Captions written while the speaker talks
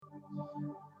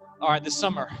All right, this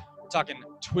summer, we're talking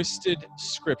twisted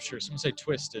scripture. Someone say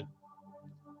twisted,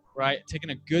 right?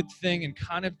 Taking a good thing and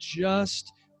kind of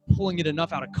just pulling it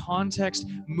enough out of context,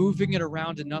 moving it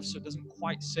around enough so it doesn't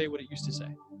quite say what it used to say,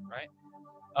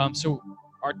 right? So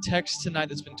our text tonight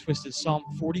that's been twisted, Psalm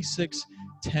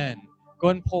 46:10. Go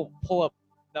ahead and pull up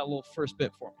that little first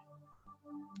bit for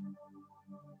me.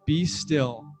 Be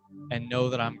still and know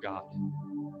that I'm God.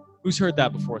 Who's heard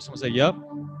that before? Someone say, yep.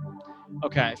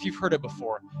 Okay, if you've heard it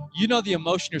before, you know the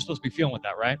emotion you're supposed to be feeling with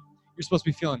that, right? You're supposed to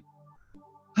be feeling,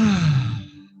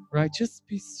 right? Just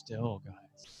be still,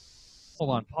 guys.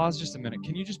 Hold on, pause just a minute.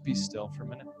 Can you just be still for a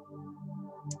minute?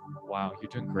 Wow,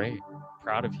 you're doing great.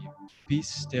 Proud of you. Be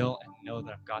still and know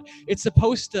that I'm God. It's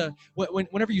supposed to,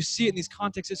 whenever you see it in these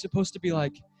contexts, it's supposed to be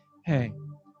like, hey,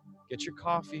 get your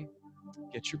coffee,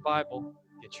 get your Bible,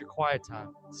 get your quiet time.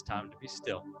 It's time to be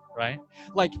still, right?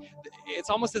 Like,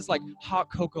 it's almost this like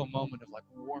hot cocoa moment of like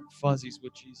warm fuzzies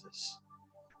with Jesus.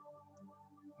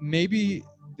 Maybe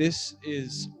this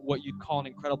is what you'd call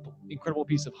an incredible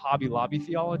piece of Hobby Lobby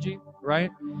theology, right?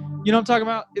 You know what I'm talking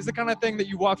about? It's the kind of thing that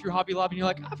you walk through Hobby Lobby and you're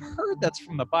like, I've heard that's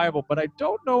from the Bible, but I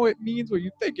don't know it means what you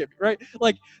think it, right?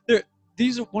 Like,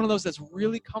 these are one of those that's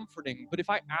really comforting. But if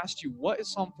I asked you, what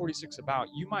is Psalm 46 about?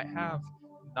 You might have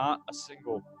not a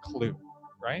single clue,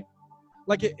 right?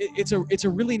 Like, it's a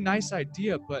really nice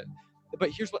idea, but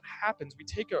here's what happens. We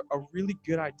take a really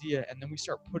good idea and then we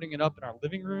start putting it up in our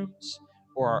living rooms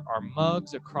or our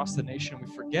mugs across the nation, and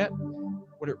we forget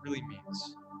what it really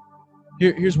means.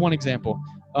 Here's one example.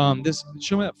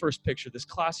 Show me that first picture, this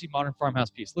classy modern farmhouse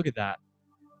piece. Look at that.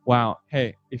 Wow.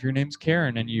 Hey, if your name's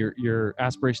Karen and your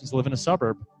aspirations live in a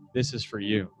suburb, this is for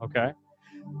you, okay?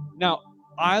 Now,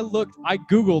 I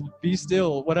Googled be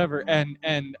still, whatever,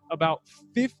 and about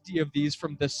 50 of these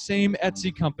from the same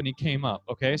Etsy company came up,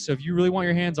 okay? So if you really want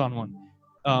your hands on one,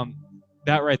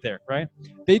 that right there, right?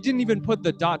 They didn't even put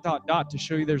the ... to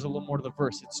show you there's a little more to the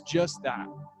verse. It's just that.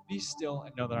 Be still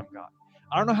and know that I'm God.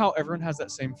 I don't know how everyone has that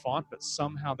same font, but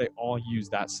somehow they all use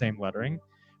that same lettering,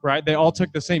 right? They all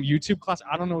took the same YouTube class.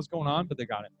 I don't know what's going on, but they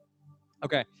got it.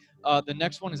 Okay. The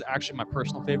next one is actually my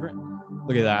personal favorite.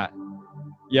 Look at that.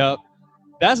 Yep.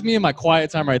 That's me in my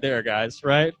quiet time right there, guys,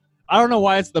 right? I don't know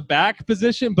why it's the back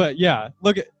position, but yeah,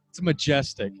 look, it's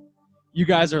majestic. You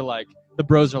guys are like, the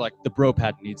bros are like, the bro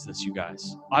pad needs this, you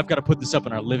guys. I've got to put this up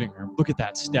in our living room. Look at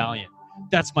that stallion.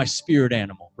 That's my spirit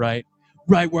animal, right?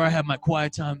 Right where I have my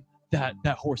quiet time, that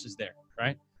horse is there,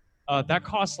 right? That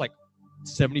costs like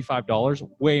 $75,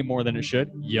 way more than it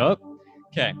should. Yup.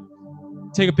 Okay.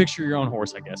 Take a picture of your own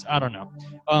horse, I guess. I don't know.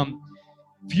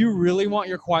 If you really want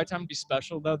your quiet time to be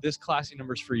special, though, this classy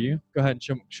number is for you. Go ahead and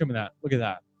show me that. Look at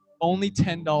that. Only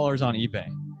 $10 on eBay.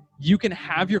 You can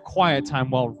have your quiet time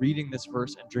while reading this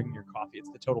verse and drinking your coffee. It's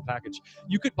the total package.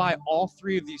 You could buy all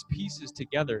three of these pieces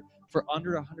together for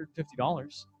under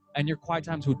 $150, and your quiet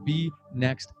times would be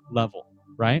next level,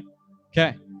 right?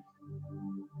 Okay.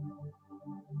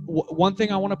 One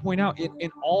thing I want to point out,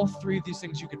 in all three of these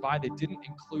things you could buy, they didn't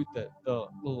include the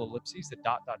little ellipses, the ...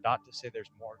 to say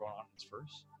there's more going on in this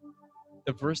verse.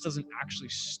 The verse doesn't actually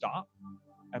stop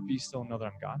at be still and know that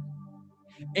I'm God.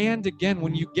 And again,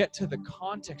 when you get to the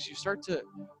context, you start to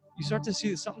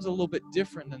see that something's a little bit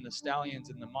different than the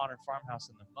stallions and the modern farmhouse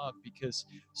and the mug, because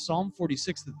Psalm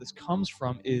 46 that this comes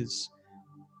from is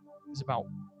about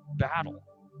battle.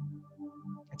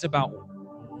 It's about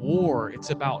war.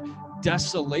 It's about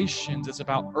desolations. It's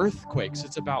about earthquakes.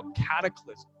 It's about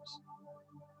cataclysms.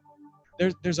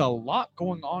 There's a lot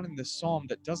going on in this psalm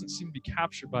that doesn't seem to be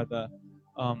captured by the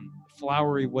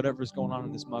flowery whatever's going on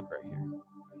in this mug right here.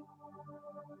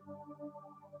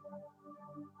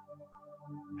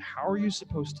 How are you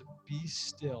supposed to be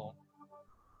still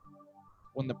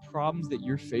when the problems that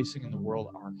you're facing in the world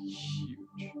are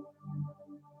huge?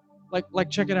 Like,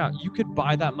 check it out. You could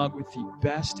buy that mug with the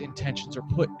best intentions or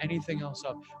put anything else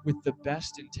up with the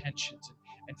best intentions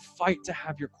and fight to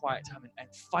have your quiet time and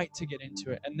fight to get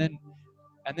into it. And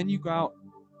then you go out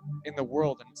in the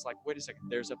world and it's like, wait a second,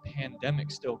 there's a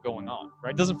pandemic still going on,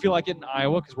 right? It doesn't feel like it in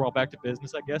Iowa because we're all back to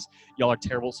business, I guess. Y'all are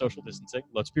terrible social distancing.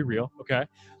 Let's be real, okay?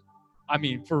 I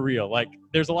mean, for real. Like,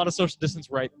 there's a lot of social distance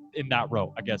right in that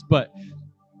row, I guess. But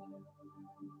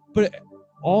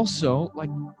also, like,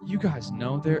 you guys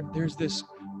know, there's this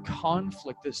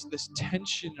conflict, this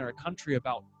tension in our country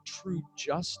about true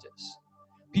justice.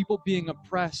 People being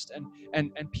oppressed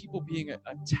and people being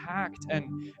attacked.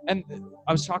 And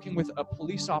I was talking with a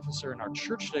police officer in our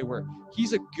church today where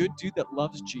he's a good dude that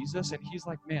loves Jesus, and he's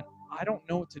like, man, I don't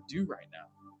know what to do right now.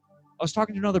 I was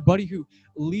talking to another buddy who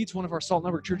leads one of our Salt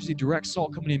Network churches. He directs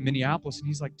Salt Company in Minneapolis, and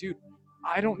he's like, dude,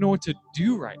 I don't know what to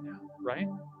do right now, right?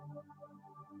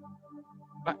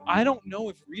 I don't know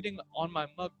if reading on my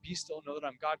mug, "Be still and know that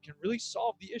I'm God," can really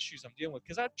solve the issues I'm dealing with,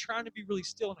 because I'm trying to be really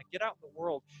still and I get out in the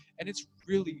world and it's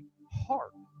really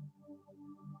hard.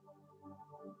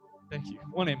 Thank you.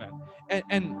 One amen.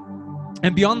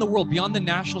 And beyond the world, beyond the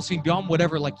national scene, beyond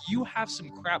whatever, like, you have some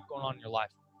crap going on in your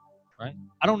life, right?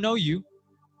 I don't know you,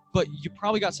 but you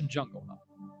probably got some junk going on.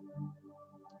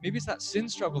 Maybe it's that sin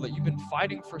struggle that you've been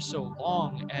fighting for so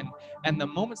long, and the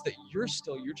moments that you're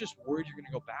still, you're just worried you're going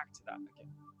to go back to that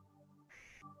again.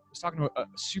 I was talking to a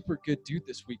super good dude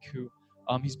this week who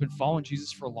he's been following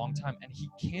Jesus for a long time, and he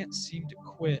can't seem to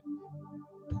quit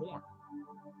porn.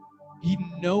 He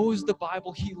knows the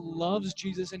Bible, he loves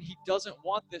Jesus, and he doesn't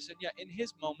want this, and yet in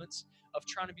his moments of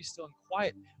trying to be still and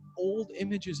quiet, old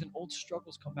images and old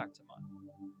struggles come back to mind.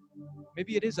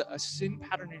 Maybe it is a sin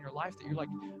pattern in your life that you're like,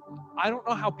 I don't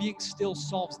know how being still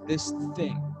solves this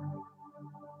thing.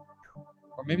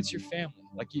 Or maybe it's your family.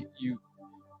 Like, you've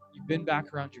been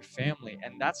back around your family,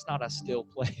 and that's not a still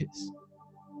place.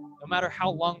 No matter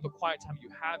how long of a quiet time you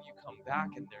have, you come back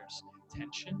and there's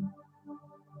tension,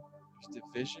 there's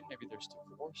division, maybe there's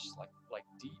divorce, like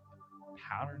deep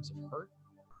patterns of hurt.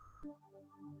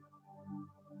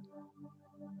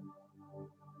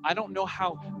 I don't know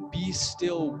how be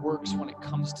still works when it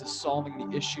comes to solving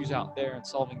the issues out there and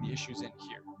solving the issues in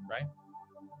here, right?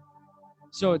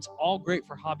 So it's all great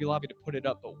for Hobby Lobby to put it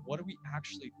up, but what do we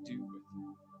actually do with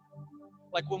it?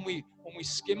 Like, when we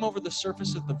skim over the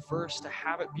surface of the verse to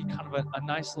have it be kind of a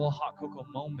nice little hot cocoa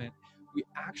moment, we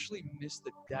actually miss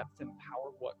the depth and power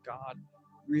of what God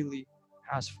really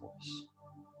has for us.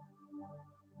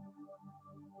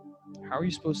 How are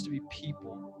you supposed to be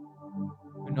people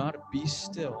who know how to be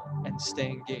still and stay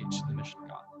engaged in the mission of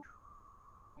God?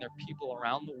 And there are people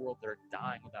around the world that are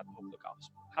dying without the hope of the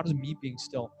gospel. How does me being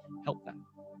still help them?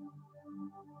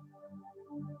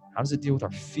 How does it deal with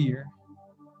our fear,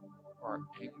 or our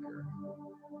anger,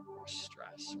 or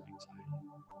stress, or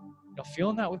anxiety? Y'all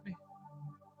feeling that with me?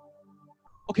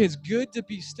 Okay, it's good to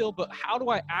be still, but how do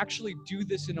I actually do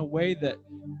this in a way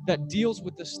that deals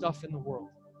with the stuff in the world?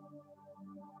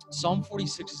 Psalm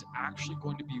 46 is actually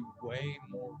going to be way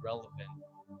more relevant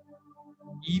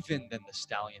even than the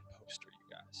stallion poster,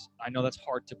 you guys. I know that's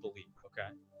hard to believe, okay?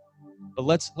 But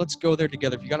let's go there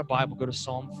together. If you got a Bible, go to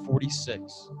Psalm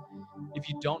 46. If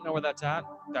you don't know where that's at,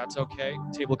 that's okay.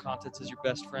 Table of contents is your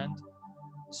best friend.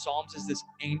 Psalms is this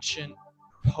ancient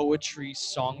poetry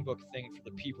songbook thing for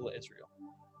the people of Israel.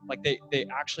 Like, they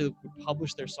actually would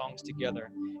publish their songs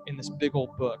together in this big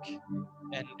old book,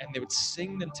 and they would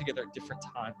sing them together at different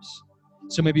times.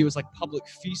 So maybe it was like public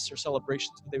feasts or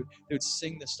celebrations, but they would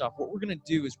sing this stuff. What we're going to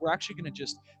do is we're actually going to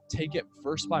just take it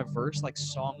verse by verse, like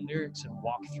song lyrics, and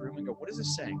walk through them and go, what is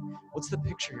this saying? What's the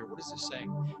picture here? What is this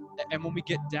saying? And when we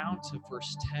get down to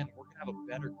verse 10, we're going to have a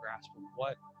better grasp of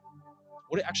what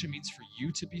it actually means for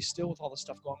you to be still with all the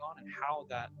stuff going on, and how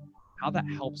that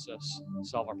helps us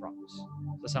solve our problems.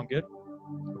 Does that sound good?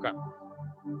 Okay.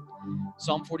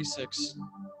 Psalm 46.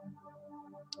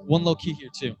 One low key here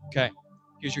too. Okay.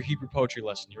 Here's your Hebrew poetry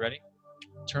lesson. You ready?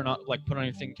 Turn on, like, put on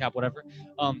your thinking cap, whatever.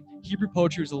 Hebrew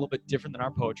poetry is a little bit different than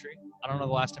our poetry. I don't know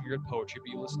the last time you read poetry, but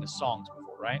you listened to songs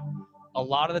before, right? A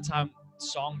lot of the time,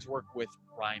 songs work with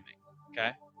rhyming,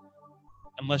 okay?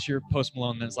 Unless you're Post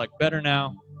Malone, then it's like, better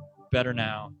now,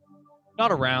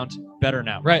 not around, better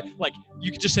now, right? Like,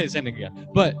 you could just say the same thing again.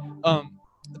 But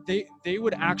they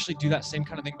would actually do that same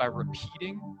kind of thing by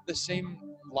repeating the same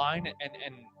line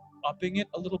and upping it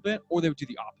a little bit, or they would do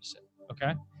the opposite,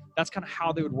 okay? That's kind of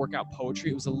how they would work out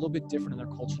poetry. It was a little bit different in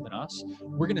their culture than us.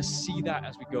 We're going to see that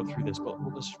as we go through this, but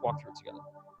we'll just walk through it together.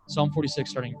 Psalm 46,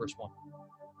 starting in verse 1.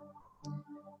 It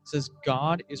says,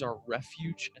 God is our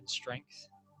refuge and strength,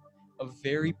 a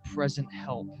very present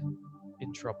help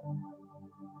in trouble.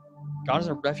 God is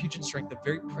our refuge and strength, a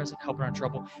very present help in our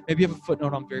trouble. Maybe you have a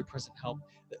footnote on very present help.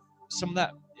 Some of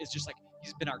that is just like,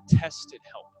 he's been our tested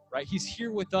help, right? He's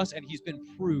here with us and he's been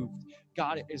proved.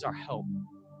 God is our help.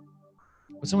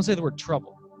 But someone say the word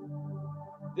trouble.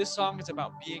 This song is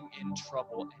about being in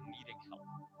trouble and needing help,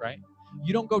 right?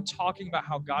 You don't go talking about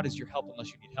how God is your help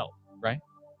unless you need help, right?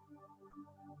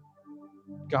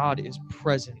 God is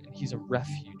present and he's a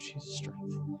refuge, he's a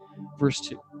strength. Verse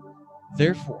 2.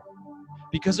 Therefore,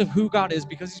 because of who God is,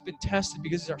 because he's been tested,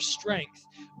 because he's our strength,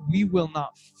 we will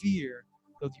not fear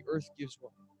though the earth gives way,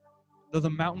 though the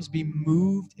mountains be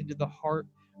moved into the heart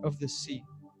of the sea,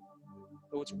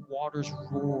 though its waters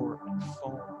roar and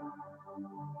foam,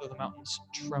 though the mountains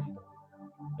tremble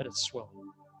at its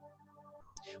swelling.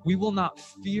 We will not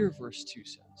fear, verse 2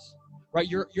 says. Right?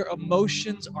 Your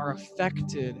emotions are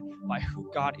affected by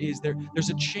who God is. There's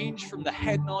a change from the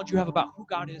head knowledge you have about who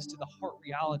God is to the heart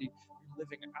reality you're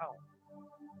living out.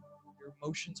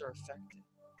 emotions are affected.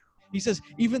 He says,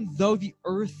 even though the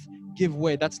earth give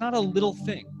way, that's not a little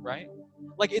thing, right?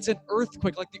 Like it's an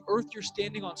earthquake, like the earth you're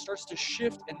standing on starts to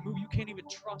shift and move. You can't even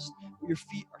trust what your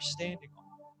feet are standing on.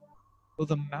 Though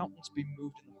the mountains be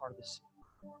moved in the heart of the sea.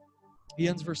 He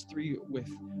ends verse 3 with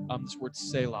this word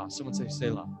Selah. Someone say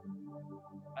Selah.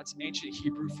 That's ancient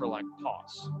Hebrew for like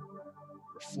pause,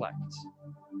 reflect,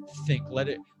 think. Let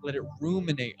it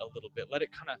ruminate a little bit. Let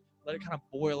it kind of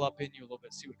boil up in you a little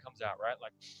bit. See what comes out, right?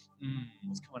 Like,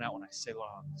 what's coming out when I Selah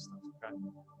on this stuff? Okay.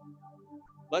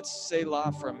 Let's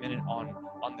Selah for a minute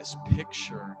on this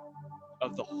picture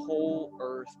of the whole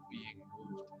earth being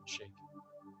moved and shaken,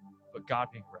 but God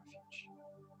being refuge.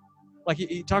 Like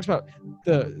he talks about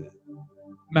the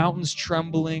mountains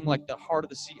trembling, like the heart of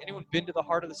the sea. Anyone been to the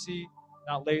heart of the sea?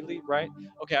 Not lately, right?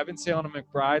 Okay, I've been sailing on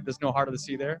McBride. There's no heart of the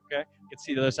sea there. Okay, you can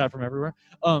see the other side from everywhere.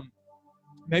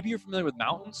 Maybe you're familiar with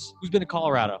mountains. Who's been to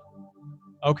Colorado?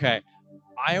 Okay,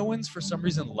 Iowans for some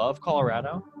reason love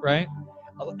Colorado, right?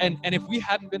 And if we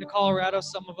hadn't been to Colorado,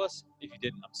 some of us, if you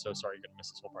didn't, I'm so sorry, you're gonna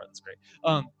miss this whole part. That's great.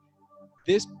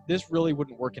 This really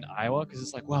wouldn't work in Iowa because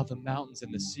it's like, wow, the mountains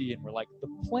and the sea, and we're like, the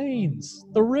plains,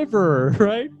 the river,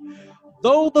 right?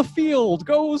 Though the field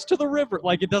goes to the river,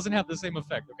 like it doesn't have the same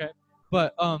effect, okay?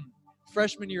 But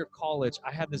freshman year of college,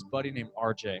 I had this buddy named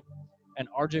RJ, and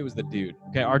RJ was the dude.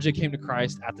 Okay, RJ came to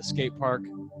Christ at the skate park.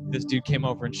 This dude came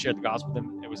over and shared the gospel with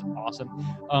him. It was awesome.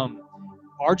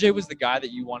 RJ was the guy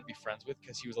that you want to be friends with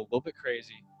because he was a little bit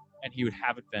crazy and he would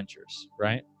have adventures,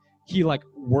 right? He like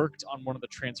worked on one of the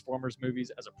Transformers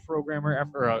movies as a programmer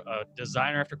after a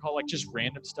designer after call, like just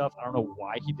random stuff. I don't know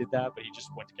why he did that, but he just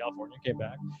went to California and came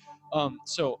back.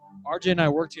 So RJ and I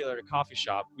worked together at a coffee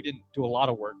shop. We didn't do a lot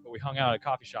of work, but we hung out at a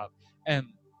coffee shop. And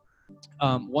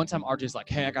one time RJ's like,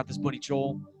 hey, I got this buddy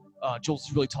Joel. Joel's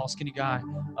this really tall, skinny guy.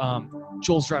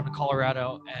 Joel's driving to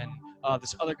Colorado, and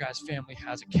this other guy's family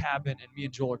has a cabin, and me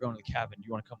and Joel are going to the cabin. Do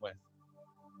you want to come with?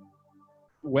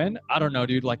 When? I don't know,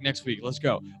 dude. Like next week. Let's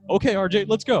go. Okay, RJ,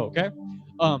 let's go. Okay.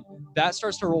 That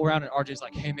starts to roll around, and RJ's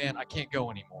like, hey, man, I can't go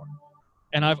anymore.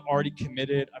 And I've already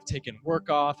committed. I've taken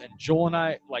work off, and Joel and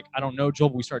I, like, I don't know Joel,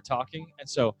 but we start talking. And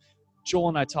so Joel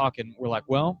and I talk, and we're like,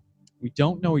 well, we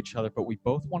don't know each other, but we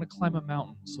both want to climb a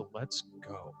mountain, so let's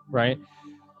go, right?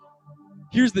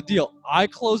 Here's the deal. I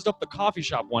closed up the coffee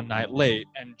shop one night late,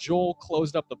 and Joel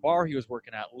closed up the bar he was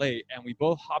working at late, and we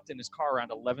both hopped in his car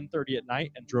around 11:30 at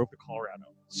night and drove to Colorado.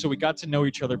 So we got to know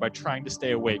each other by trying to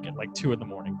stay awake at like 2 in the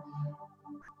morning.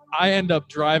 I end up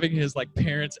driving his like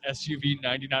parents' SUV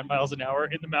 99 miles an hour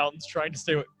in the mountains trying to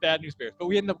stay awake. Bad news bears. But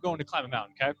we ended up going to climb a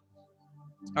mountain, okay?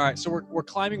 All right, so we're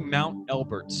climbing Mount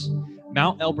Elberts.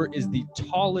 Mount Elbert is the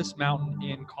tallest mountain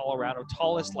in Colorado,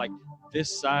 tallest like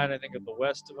this side, I think, of the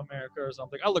west of America or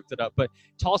something. I looked it up, but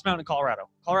tallest mountain in Colorado.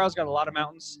 Colorado's got a lot of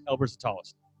mountains. Elbert's the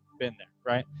tallest. Been there,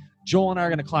 right? Joel and I are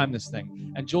going to climb this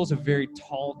thing. And Joel's a very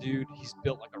tall dude. He's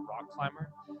built like a rock climber.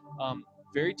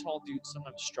 Very tall dudes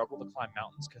sometimes struggle to climb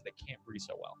mountains because they can't breathe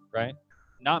so well, right?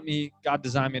 Not me. God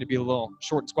designed me to be a little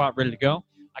short and squat, ready to go.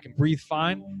 I can breathe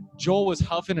fine. Joel was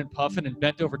huffing and puffing and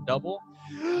bent over double.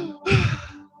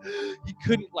 He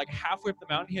couldn't, like halfway up the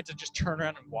mountain, he had to just turn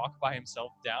around and walk by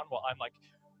himself down while I'm like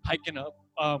hiking up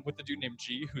with the dude named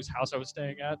G, whose house I was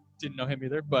staying at. Didn't know him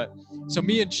either. But so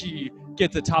me and G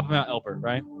get to the top of Mount Elbert,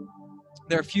 right?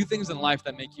 There are a few things in life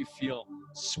that make you feel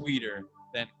sweeter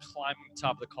than climbing the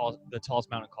top of the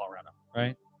tallest mountain in Colorado,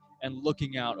 right? And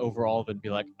looking out over all of it and be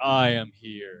like, I am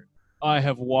here. I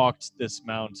have walked this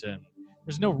mountain.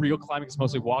 There's no real climbing, it's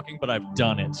mostly walking, but I've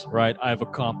done it, right? I've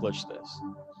accomplished this.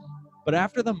 But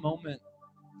after the moment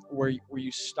where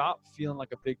you stop feeling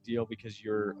like a big deal because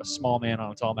you're a small man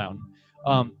on a tall mountain,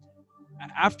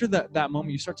 after that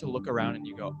moment, you start to look around and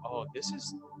you go, oh, this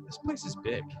place is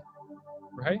big,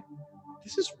 right?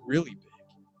 This is really big.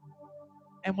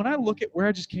 And when I look at where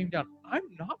I just came down, I'm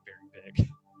not very big.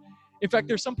 In fact,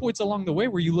 there's some points along the way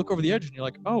where you look over the edge and you're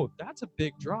like, oh, that's a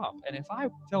big drop. And if I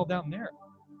fell down there,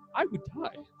 I would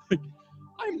die. Like,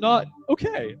 I'm not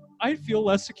okay. I feel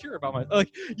less secure about my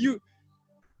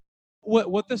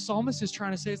What the psalmist is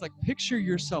trying to say is like, picture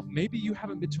yourself. Maybe you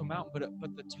haven't been to a mountain,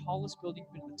 but the tallest building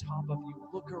you've been to the top of, you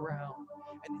look around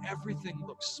and everything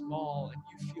looks small and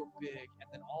you feel big, and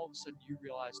then all of a sudden you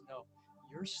realize, no,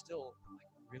 you're still like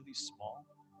really small,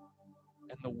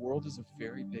 and the world is a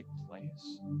very big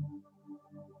place.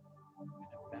 And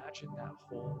imagine that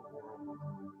whole world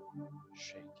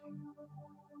shaking.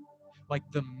 Like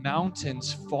the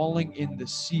mountains falling in the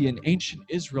sea. In ancient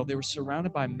Israel, they were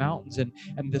surrounded by mountains, and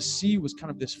the sea was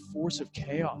kind of this force of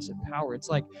chaos and power. It's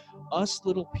like us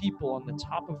little people on the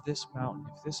top of this mountain.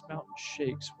 If this mountain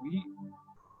shakes, we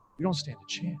don't stand a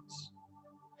chance.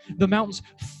 The mountains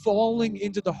falling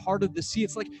into the heart of the sea.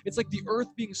 It's like the earth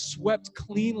being swept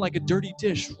clean like a dirty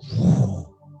dish.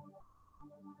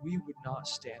 We would not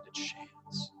stand a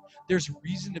chance. There's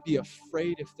reason to be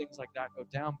afraid if things like that go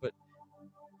down, but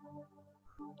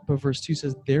verse 2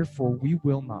 says, therefore we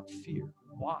will not fear.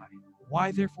 Why?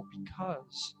 Why therefore?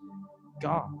 Because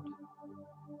God,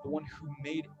 the one who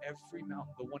made every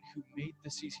mountain, the one who made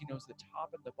the seas, he knows the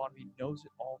top and the bottom, he knows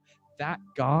it all. That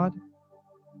God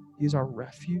is our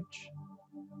refuge,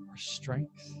 our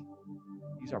strength.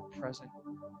 He's our present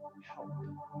help.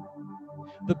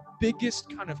 The biggest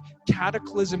kind of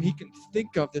cataclysm he can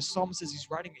think of, this psalmist as he's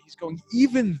writing it, he's going,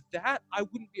 even that I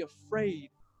wouldn't be afraid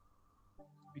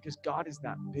because God is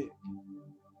that big.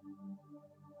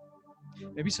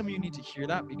 Maybe some of you need to hear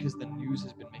that because the news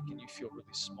has been making you feel really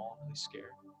small and really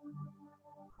scared.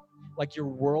 Like your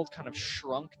world kind of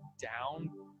shrunk down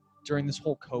during this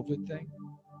whole COVID thing.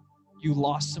 You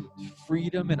lost some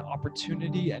freedom and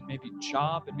opportunity and maybe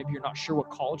job, and maybe you're not sure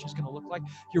what college is going to look like.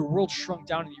 Your world shrunk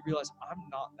down and you realize, I'm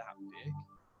not that big.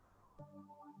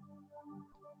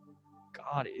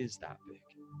 God is that big.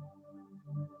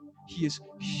 He is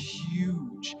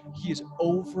huge. He is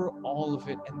over all of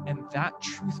it, and that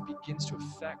truth begins to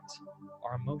affect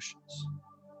our emotions.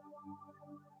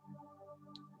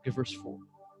 Look at verse 4.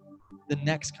 The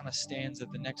next kind of stanza,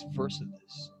 the next verse of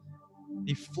this,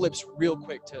 he flips real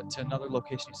quick to another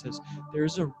location. He says,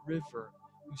 there's a river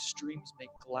whose streams make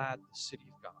glad the city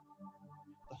of God,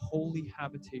 the holy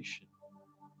habitation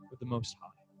of the Most High.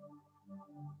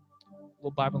 A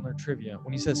little Bible nerd trivia.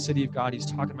 When he says city of God, he's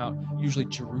talking about usually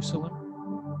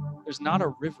Jerusalem. There's not a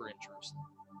river in Jerusalem.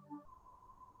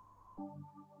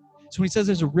 So when he says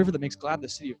there's a river that makes glad the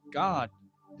city of God,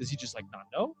 does he just like not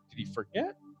know? Did he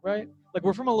forget? Right? Like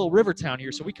we're from a little river town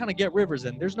here, so we kind of get rivers,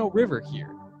 and there's no river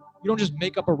here. You don't just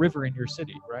make up a river in your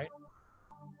city, right?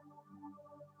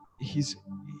 He's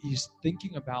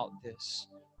thinking about this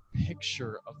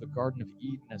picture of the Garden of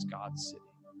Eden as God's city.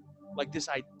 Like this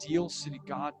ideal city,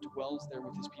 God dwells there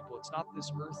with his people. It's not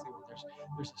this earthly one.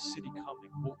 There's a city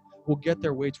coming. We'll get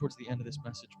there way towards the end of this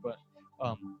message, but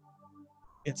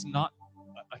it's not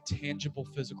a tangible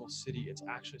physical city. It's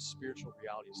actually a spiritual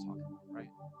reality he's talking about, right?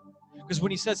 Because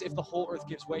when he says if the whole earth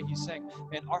gives way, he's saying,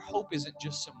 man, our hope isn't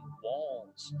just some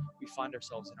walls we find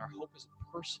ourselves in. Our hope is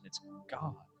a person. It's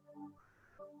God.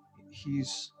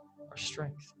 He's our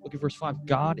strength. Look at verse 5.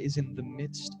 God is in the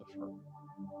midst of her.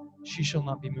 She shall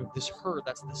not be moved. This her,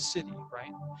 that's the city,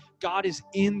 right? God is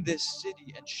in this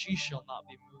city and she shall not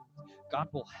be moved. God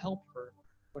will help her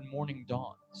when morning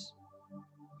dawns.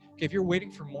 Okay, if you're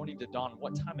waiting for morning to dawn,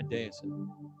 what time of day is it?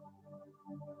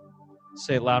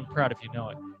 Say it loud and proud if you know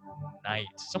it. Night.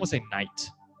 Someone say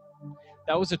night.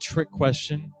 That was a trick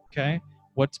question, okay?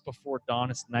 What's before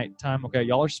dawn? It's nighttime. Okay,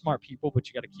 y'all are smart people, but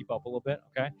you got to keep up a little bit,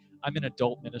 okay? I'm in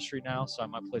adult ministry now, so I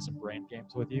might play some brain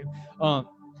games with you.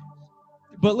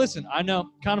 But listen, I know,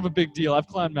 kind of a big deal. I've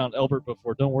climbed Mount Elbert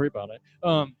before. Don't worry about it.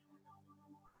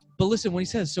 But listen, when he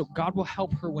says, so God will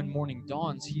help her when morning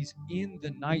dawns, he's in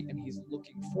the night and he's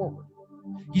looking forward.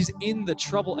 He's in the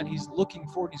trouble and he's looking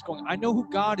forward. He's going, I know who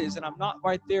God is and I'm not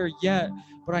right there yet,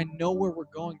 but I know where we're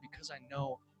going because I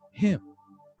know him.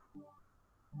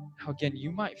 Now, again,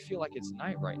 you might feel like it's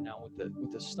night right now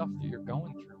with the stuff that you're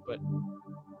going through, but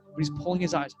he's pulling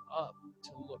his eyes up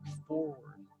to look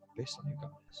forward based on who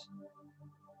God is.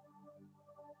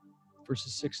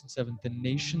 Verses 6 and 7, the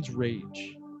nations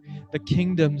rage, the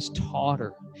kingdoms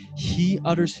totter. He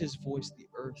utters his voice, the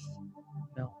earth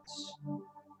melts.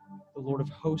 The Lord of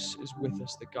hosts is with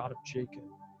us. The God of Jacob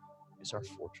is our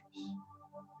fortress.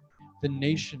 The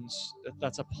nations,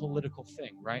 that's a political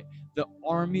thing, right? The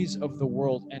armies of the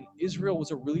world, and Israel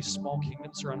was a really small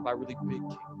kingdom surrounded by really big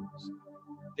kingdoms.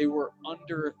 They were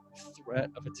under threat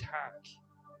of attack.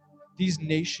 These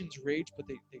nations rage, but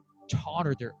they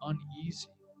totter, they're uneasy.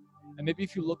 And maybe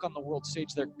if you look on the world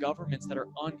stage, there are governments that are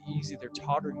uneasy, they're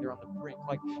tottering, they're on the brink.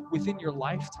 Like within your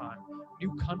lifetime,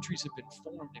 new countries have been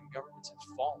formed and governments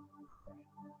have fallen.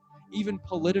 Even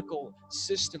political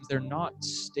systems, they're not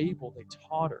stable, they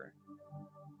totter.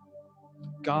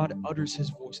 God utters his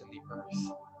voice and the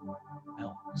earth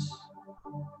melts.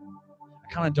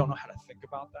 I kind of don't know how to think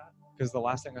about that because the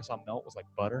last thing I saw melt was like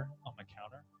butter on my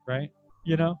counter, right?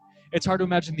 You know, it's hard to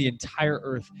imagine the entire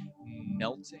earth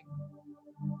melting.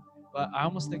 But I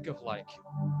almost think of like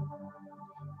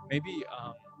maybe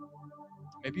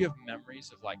you have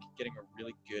memories of like getting a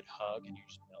really good hug and you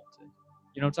just melted.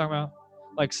 You know what I'm talking about?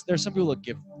 Like there's some people that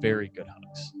give very good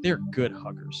hugs. They're good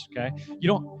huggers, okay? You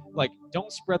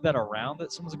don't spread that around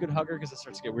that someone's a good hugger because it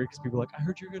starts to get weird because people are like, I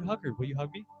heard you're a good hugger. Will you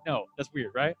hug me? No, that's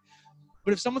weird, right?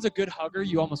 But if someone's a good hugger,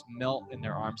 you almost melt in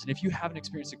their arms. And if you haven't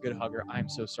experienced a good hugger, I'm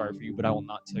so sorry for you, but I will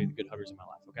not tell you the good huggers in my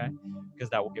life, okay? Because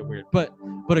that will get weird. But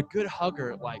a good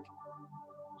hugger, like,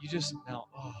 you just melt.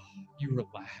 Oh, you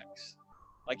relax.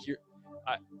 Like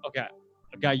okay,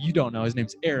 a guy you don't know. His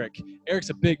name's Eric.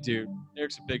 Eric's a big dude.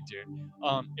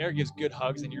 Eric gives good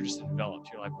hugs, and you're just enveloped.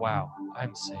 You're like, wow,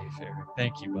 I'm safe, Eric.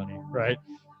 Thank you, buddy. Right?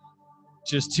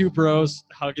 Just two bros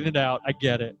hugging it out. I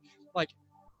get it.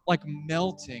 Like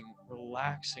melting,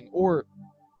 relaxing. Or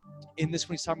in this,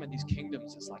 when he's talking about these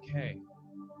kingdoms, it's like, hey,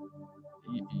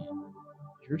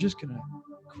 you're just gonna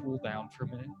cool down for a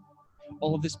minute.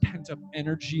 All of this pent up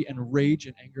energy and rage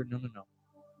and anger, no.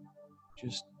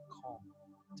 Just calm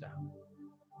down.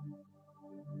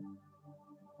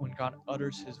 When God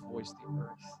utters his voice, the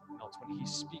earth melts. When he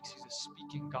speaks, he's a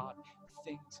speaking God.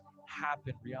 Things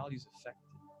happen. Reality is affected.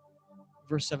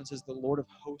 Verse 7 says, the Lord of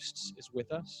hosts is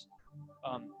with us.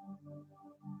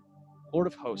 Lord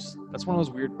of hosts, that's one of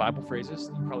those weird Bible phrases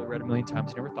that you probably read a million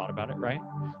times. You never thought about it, right?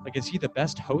 Like, is he the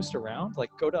best host around?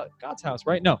 Like, go to God's house,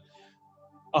 right? No.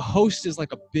 A host is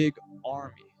like a big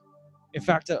army. In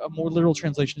fact, a more literal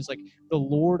translation is like the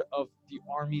Lord of the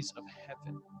armies of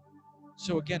heaven.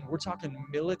 So again, we're talking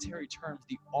military terms,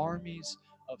 the armies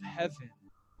of heaven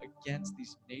against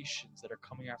these nations that are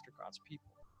coming after God's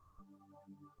people.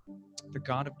 The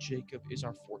God of Jacob is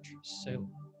our fortress. Selah.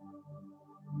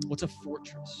 What's a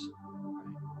fortress?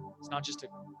 It's not just a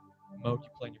mode you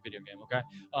play in your video game, okay?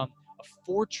 A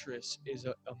fortress is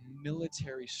a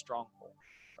military stronghold,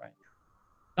 right?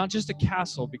 Not just a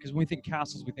castle, because when we think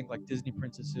castles, we think like Disney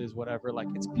princesses, whatever. Like,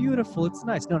 it's beautiful, it's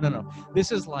nice. No.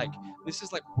 This is like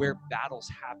where battles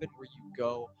happen, where you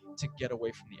go to get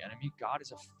away from the enemy. God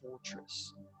is a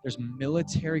fortress. There's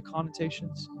military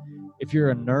connotations. If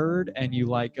you're a nerd and you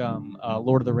like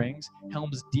Lord of the Rings,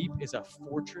 Helm's Deep is a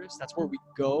fortress. That's where we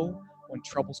go when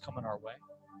trouble's coming our way.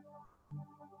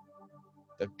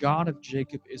 The God of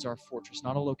Jacob is our fortress,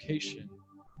 not a location,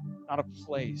 not a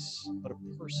place, but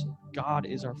a person. God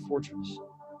is our fortress.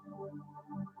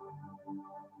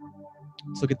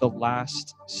 Let's look at the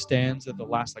last stanza, the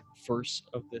last verse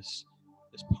of this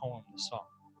poem, this song.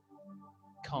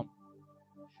 Come,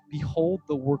 behold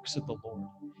the works of the Lord,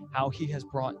 how he has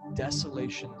brought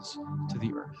desolations to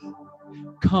the earth.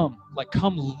 Come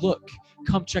look,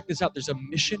 come check this out. There's a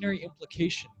missionary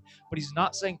implication, but he's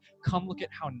not saying, come look at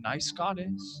how nice God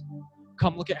is.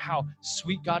 Come look at how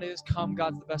sweet God is. Come,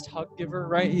 God's the best hug giver,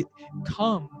 right?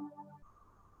 Come,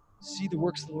 see the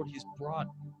works of the Lord. He has brought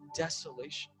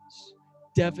desolations,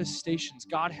 devastations.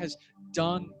 God has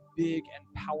done big and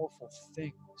powerful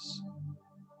things.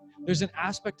 There's an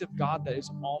aspect of God that is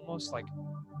almost like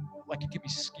it can be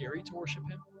scary to worship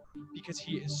him, because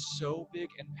he is so big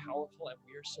and powerful and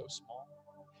we are so small.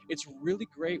 It's really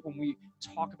great when we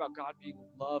talk about God being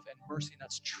love and mercy, and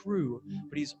that's true,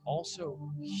 but he's also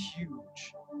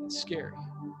huge and scary.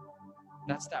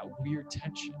 That's that weird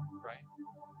tension, right?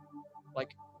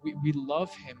 Like, we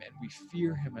love him and we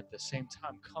fear him at the same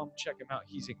time. Come check him out.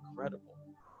 He's incredible.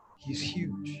 He's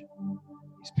huge.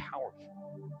 He's powerful.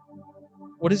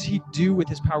 What does he do with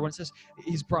his power? When it says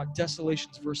he's brought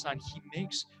desolations, verse 9, he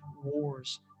makes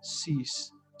wars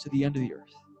cease to the end of the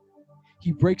earth.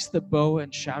 He breaks the bow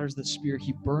and shatters the spear.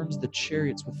 He burns the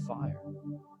chariots with fire.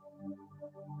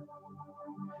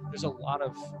 There's a lot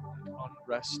of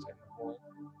unrest in the world.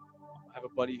 I have a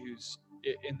buddy who's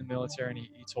in the military, and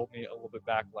he told me a little bit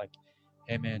back, like,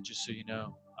 hey man, just so you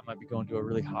know, I might be going to a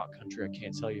really hot country I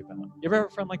can't tell you about. You ever have a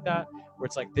friend like that, where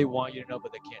it's like they want you to know,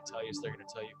 but they can't tell you, so they're going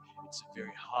to tell you, it's a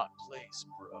very hot place,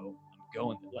 bro. I'm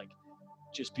going, like,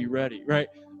 just be ready, right?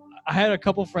 I had a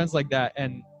couple friends like that,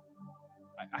 and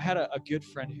I had a good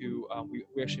friend who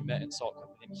we actually met in Salt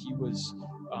Company, and he was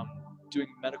doing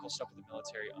medical stuff with the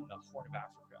military on the Horn of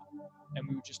Africa. And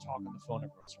we would just talk on the phone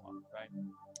every once in a while, right?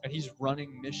 And he's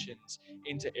running missions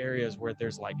into areas where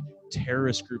there's like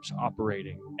terrorist groups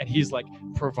operating, and he's like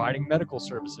providing medical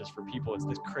services for people. It's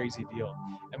this crazy deal.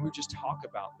 And we would just talk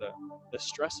about the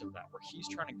stress of that, where he's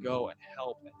trying to go and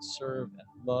help and serve and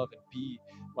love and be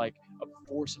like a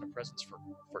force and a presence for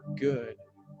good,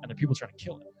 and the people trying to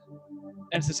kill him.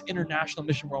 And it's this international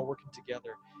mission we're all working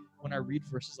together. When I read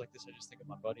verses like this, I just think of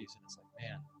my buddies, and it's like,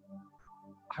 man,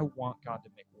 I want God to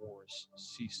make wars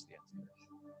cease to the end of the earth.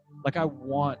 Like,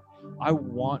 I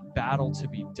want battle to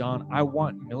be done. I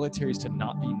want militaries to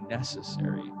not be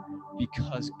necessary,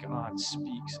 because God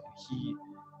speaks and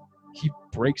he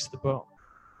breaks the bow.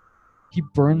 He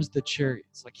burns the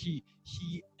chariots. Like, he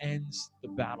ends the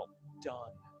battle. Done.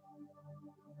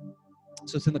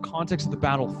 So it's in the context of the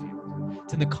battlefield.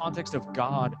 It's in the context of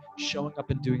God showing up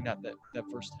and doing that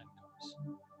verse 10 comes.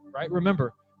 Right?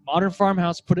 Remember, Modern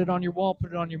farmhouse, put it on your wall,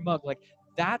 put it on your mug. Like,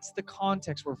 that's the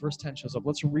context where verse 10 shows up.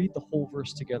 Let's read the whole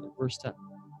verse together. Verse 10.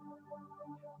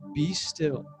 Be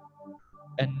still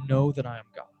and know that I am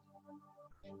God.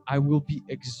 I will be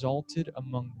exalted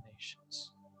among the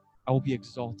nations. I will be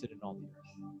exalted in all the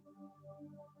earth.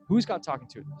 Who is God talking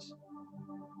to in this?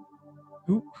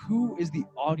 Who is the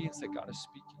audience that God is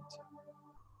speaking to?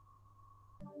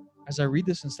 As I read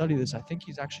this and study this, I think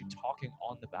he's actually talking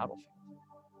on the battlefield.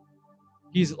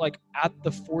 He's like at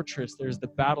the fortress, there's the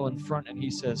battle in front, and he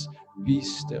says, be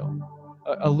still.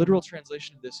 A literal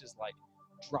translation of this is like,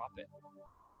 drop it.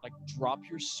 Like, drop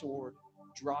your sword,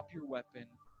 drop your weapon,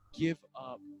 give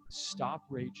up, stop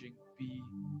raging, be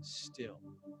still.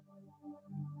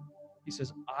 He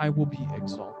says, I will be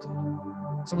exalted.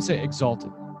 Someone say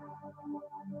exalted.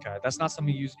 Okay, that's not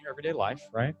something you use in your everyday life,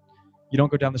 right? You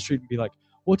don't go down the street and be like,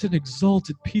 what an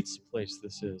exalted pizza place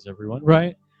this is, everyone,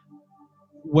 right?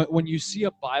 When you see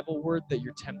a Bible word that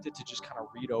you're tempted to just kind of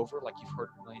read over, like you've heard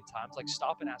it a million times, like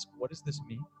stop and ask, what does this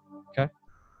mean? Okay?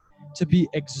 To be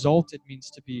exalted means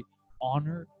to be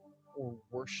honored or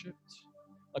worshipped.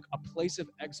 Like, a place of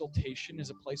exaltation is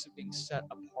a place of being set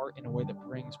apart in a way that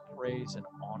brings praise and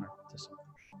honor to something.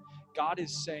 God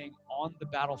is saying on the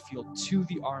battlefield to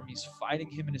the armies fighting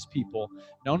him and his people,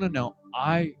 no,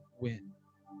 I win.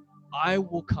 I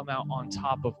will come out on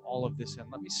top of all of this, and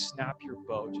let me snap your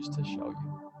bow just to show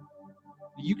you.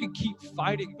 You can keep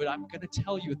fighting, but I'm going to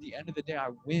tell you at the end of the day, I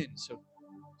win. So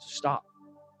stop.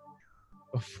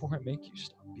 Before I make you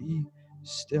stop, be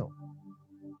still.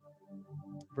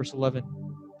 Verse 11,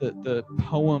 the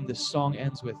poem, this song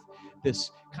ends with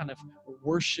this kind of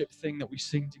worship thing that we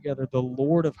sing together. The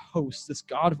Lord of hosts, this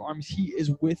God of armies, he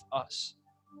is with us.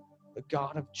 The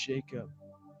God of Jacob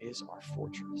is our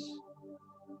fortress.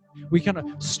 We kind of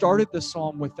started the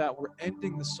psalm with that. We're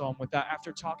ending the psalm with that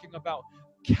after talking about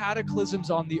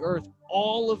cataclysms on the earth,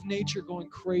 all of nature going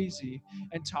crazy,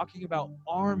 and talking about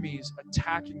armies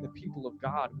attacking the people of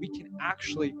God. We can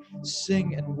actually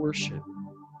sing and worship.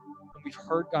 And we've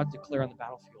heard God declare on the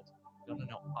battlefield, no,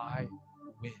 I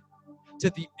win. To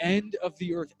the end of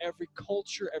the earth, every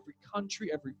culture, every country,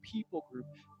 every people group,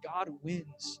 God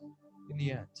wins in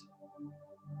the end.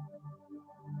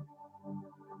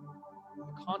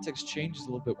 The context changes a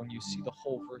little bit when you see the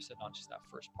whole verse and not just that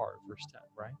first part of verse 10,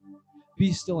 right?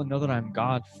 Be still and know that I am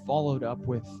God, followed up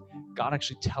with God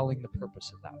actually telling the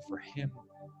purpose of that, for him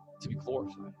to be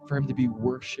glorified, for him to be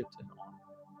worshipped and honored.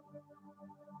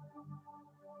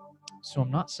 So I'm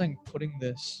not saying putting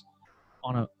this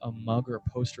on a mug or a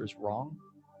poster is wrong,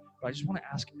 but I just want to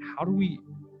ask, how do we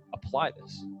apply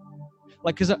this?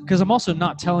 Like, because I'm also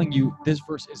not telling you this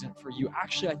verse isn't for you.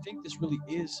 Actually, I think this really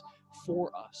is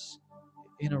for us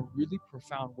in a really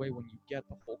profound way when you get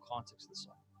the whole context of the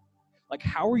song. Like,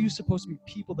 how are you supposed to be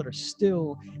people that are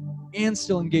still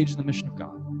engaged in the mission of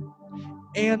God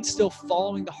and still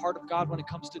following the heart of God when it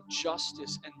comes to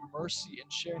justice and mercy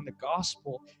and sharing the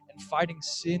gospel and fighting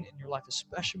sin in your life,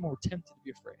 especially when we're tempted to be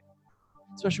afraid,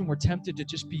 especially when we're tempted to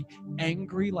just be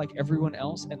angry like everyone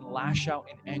else and lash out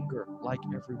in anger like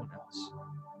everyone else,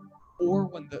 or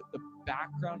when the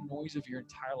background noise of your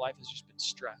entire life has just been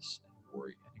stress and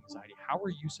worry and anxiety. How are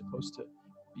you supposed to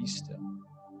be still?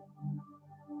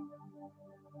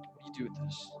 What do you do with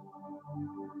this?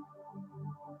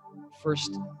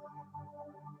 First,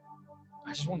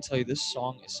 I just want to tell you this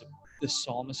psalm is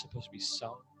supposed to be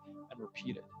sung and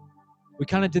repeated. We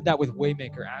kind of did that with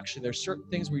Waymaker. Actually, there's certain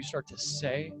things where you start to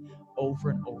say over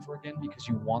and over again because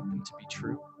you want them to be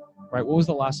true, right? What was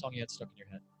the last song you had stuck in your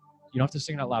head? You don't have to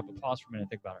sing it out loud, but pause for a minute and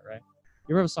think about it, right?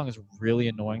 You ever have a song that's really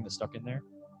annoying that's stuck in there?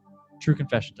 True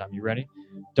confession time. You ready?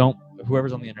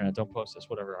 Whoever's on the internet, don't post this,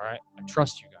 whatever, all right? I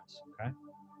trust you guys, okay?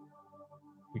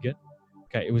 We good?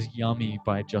 Okay, it was Yummy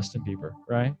by Justin Bieber,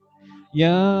 right?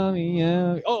 Yummy,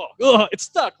 yummy. Oh, it's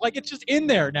stuck. Like, it's just in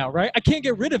there now, right? I can't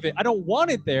get rid of it. I don't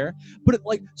want it there, but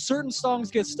like certain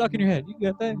songs get stuck in your head. You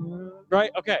get that,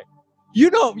 right? Okay. You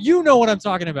know what I'm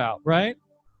talking about, right?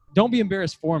 Don't be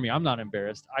embarrassed for me. I'm not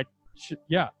embarrassed.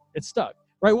 It's stuck,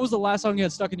 right? What was the last song you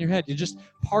had stuck in your head? You just,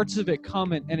 parts of it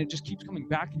come and it just keeps coming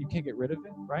back and you can't get rid of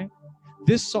it, right?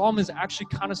 This psalm is actually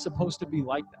kind of supposed to be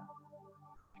like that.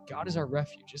 God is our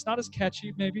refuge. It's not as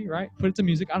catchy, maybe, right? Put it to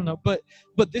music, I don't know. But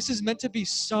this is meant to be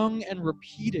sung and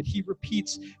repeated. He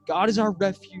repeats, God is our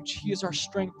refuge. He is our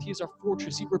strength. He is our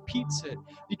fortress. He repeats it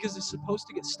because it's supposed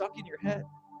to get stuck in your head.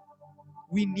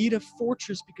 We need a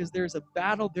fortress because there's a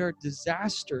battle, there are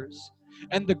disasters.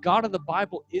 And the God of the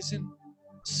Bible isn't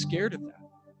scared of that.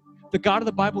 The God of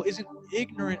the Bible isn't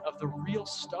ignorant of the real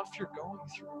stuff you're going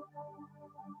through.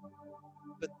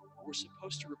 But we're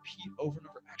supposed to repeat over and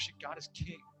over, actually, God is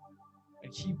king.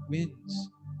 And he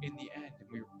wins in the end. And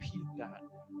we repeat that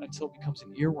until it becomes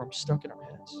an earworm stuck in our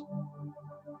heads.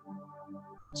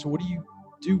 So what do you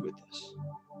do with this?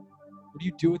 What do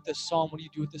you do with this psalm? What do you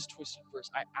do with this twisted verse?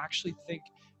 I actually think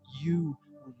you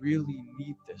really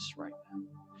need this right now.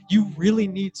 You really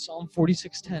need Psalm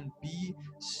 46:10. Be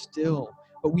still.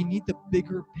 But we need the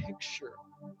bigger picture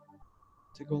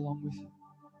to go along with it.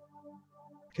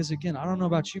 Because again, I don't know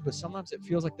about you, but sometimes it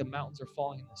feels like the mountains are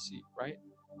falling in the sea, right?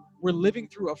 We're living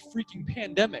through a freaking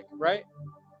pandemic, right?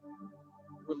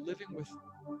 We're living with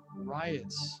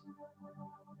riots,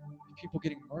 with people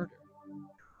getting murdered,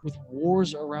 with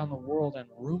wars around the world and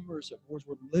rumors of wars.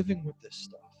 We're living with this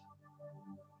stuff.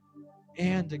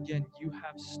 And again, you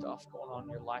have stuff going on in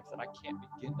your life that I can't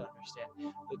begin to understand.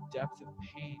 The depth of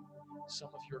pain some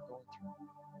of you are going through.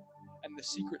 And the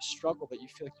secret struggle that you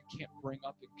feel like you can't bring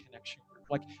up in connection group.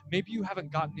 Like maybe you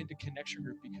haven't gotten into connection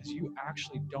group because you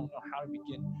actually don't know how to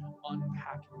begin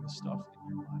unpacking the stuff in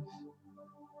your life.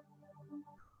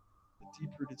 The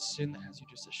deep-rooted sin that has you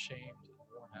just ashamed and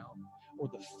worn out. Or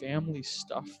the family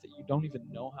stuff that you don't even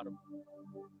know how to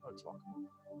talk about.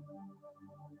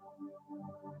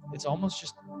 It's almost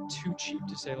just too cheap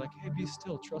to say like, hey, be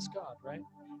still, trust God, right?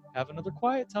 Have another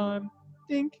quiet time,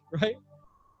 think, right?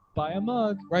 Buy a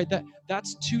mug, right?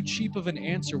 That's too cheap of an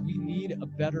answer. We need a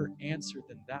better answer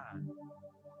than that.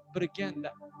 But again,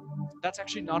 that's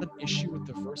actually not an issue with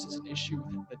the verse. It's an issue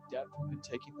with the depth we've been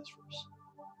taking this verse.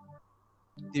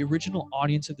 The original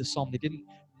audience of the psalm, they didn't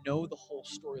know the whole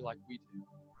story like we do.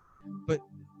 But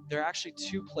there are actually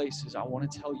two places I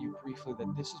want to tell you briefly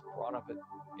that this is brought up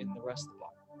in the rest of the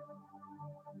Bible.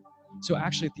 So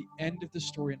actually, at the end of the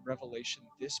story in Revelation,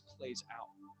 this plays out.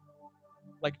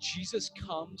 Like Jesus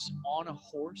comes on a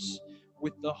horse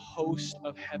with the host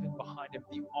of heaven behind him.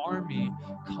 The army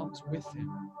comes with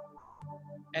him.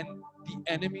 And the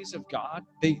enemies of God,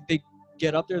 they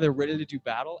get up there, they're ready to do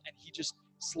battle, and he just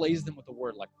slays them with a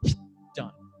word like,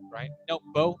 done, right? No,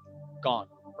 bow, gone.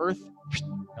 Earth,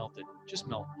 melted. Just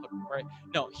melt, right?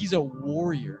 No, he's a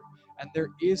warrior. And there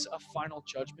is a final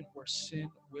judgment where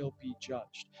sin will be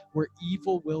judged, where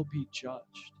evil will be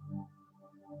judged.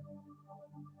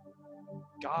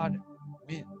 God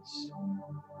wins.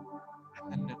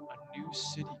 And then a new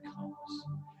city comes.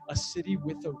 A city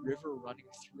with a river running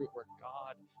through it where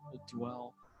God will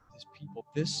dwell with his people.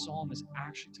 This psalm is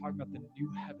actually talking about the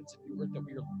new heavens and new earth that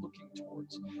we are looking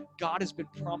towards. God has been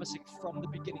promising from the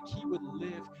beginning he would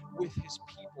live with his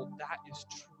people. That is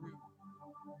true.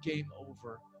 Game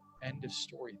over. End of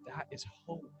story. That is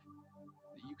hope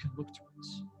that you can look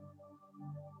towards.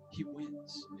 He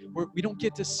wins. We don't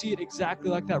get to see it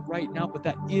exactly like that right now, but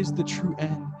that is the true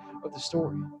end of the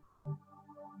story.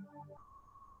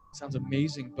 It sounds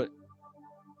amazing, but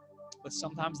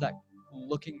sometimes that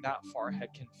looking that far ahead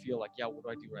can feel like, yeah, what do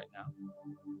I do right now?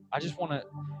 I just want to,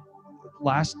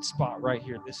 last spot right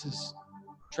here. This is,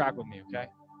 track with me, okay?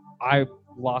 I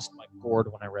lost my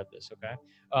gourd when I read this, okay?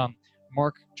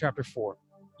 Mark chapter 4.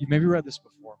 You maybe read this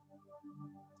before.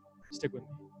 Stick with me.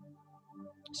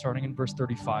 Starting in verse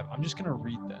 35. I'm just going to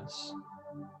read this.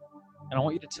 And I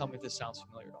want you to tell me if this sounds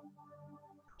familiar at all.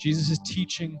 Jesus is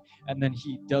teaching, and then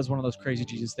he does one of those crazy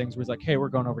Jesus things where he's like, hey, we're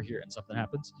going over here, and something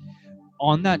happens.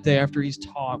 On that day after he's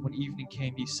taught, when evening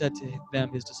came, he said to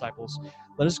them, his disciples,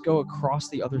 let us go across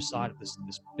the other side of this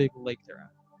big lake they're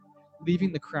at.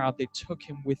 Leaving the crowd, they took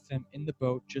him with them in the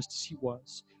boat just as he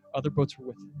was. Other boats were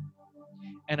with him.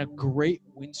 And a great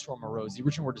windstorm arose. The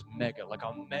original word is mega, like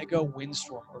a mega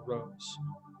windstorm arose.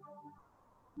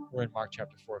 We're in Mark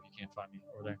chapter 4 if you can't find me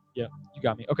over there. Yeah, you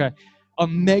got me. Okay. A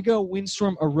mega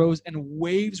windstorm arose and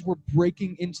waves were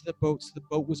breaking into the boat, so the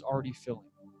boat was already filling.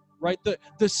 Right?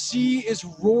 The sea is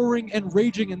roaring and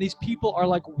raging, and these people are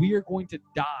like, we are going to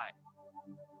die.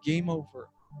 Game over.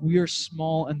 We are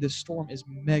small, and this storm is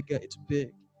mega. It's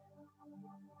big.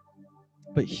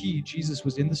 But he, Jesus,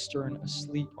 was in the stern,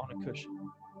 asleep on a cushion.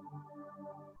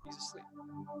 He's asleep.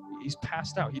 He's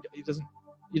passed out. He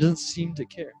doesn't seem to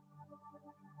care.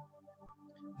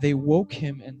 They woke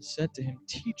him and said to him,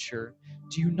 Teacher,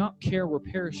 do you not care we're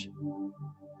perishing?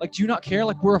 Like, do you not care?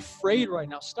 Like, we're afraid right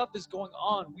now. Stuff is going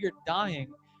on. We are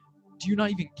dying. Do you not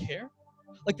even care?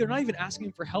 Like, they're not even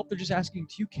asking for help. They're just asking,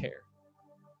 do you care?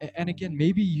 And again,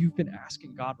 maybe you've been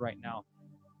asking God right now,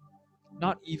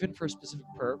 not even for a specific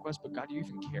prayer request, but God, do you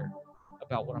even care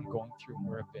about what I'm going through and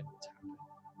where I've been, what's happening?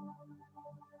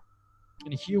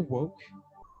 And he awoke,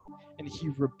 and he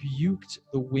rebuked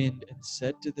the wind and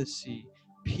said to the sea,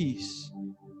 Peace,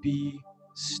 be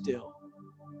still.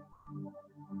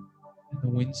 And the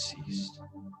wind ceased.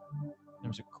 There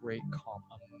was a great calm,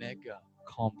 a mega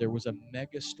calm. There was a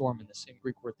mega storm in the same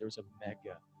Greek word. There was a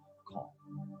mega calm.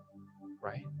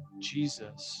 right?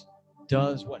 Jesus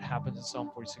does what happens in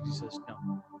Psalm 46. He says,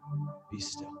 no, be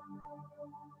still.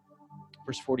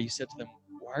 Verse 40, he said to them,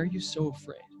 why are you so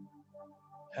afraid?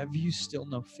 Have you still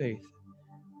no faith?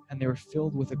 And they were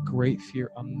filled with a great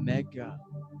fear, a mega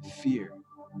fear,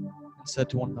 and said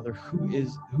to one another, who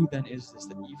then is this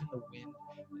that even the wind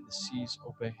and the seas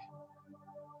obey him?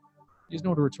 You guys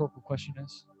know what a rhetorical question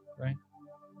is, right?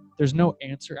 There's no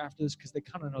answer after this because they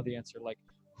kind of know the answer. Like,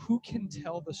 who can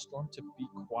tell the storm to be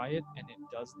quiet and it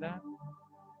does that?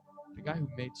 The guy who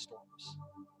made storms.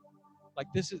 Like,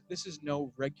 this is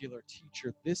no regular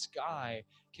teacher. This guy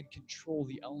can control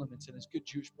the elements, and as good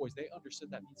Jewish boys, they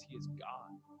understood that means he is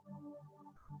God.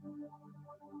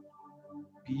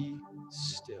 Be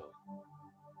still.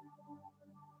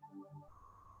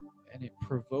 And it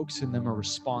provokes in them a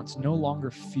response, no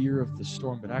longer fear of the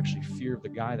storm, but actually fear of the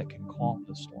guy that can calm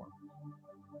the storm.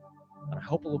 And I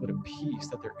hope a little bit of peace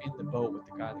that they're in the boat with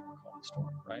the guy that can calm the storm,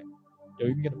 right? Yo,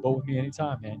 you can get a boat with me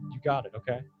anytime, man. You got it,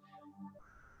 okay?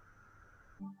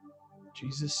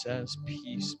 Jesus says,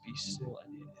 peace, be still,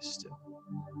 and it is still.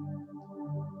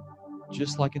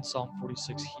 Just like in Psalm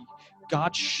 46,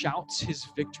 God shouts his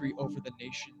victory over the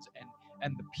nations,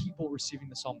 and the people receiving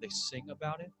the psalm, they sing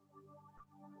about it.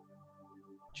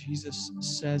 Jesus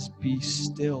says, be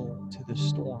still to the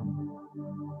storm.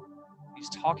 He's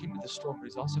talking to the storm, but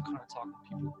he's also kind of talking to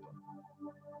people,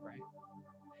 right?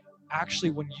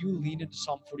 Actually, when you lean into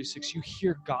Psalm 46, you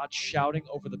hear God shouting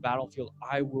over the battlefield,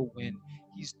 I will win.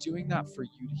 He's doing that for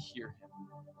you to hear him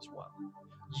as well.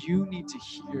 You need to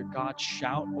hear God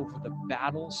shout over the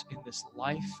battles in this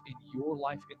life, in your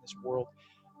life, in this world.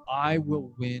 I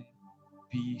will win.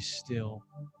 Be still.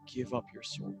 Give up your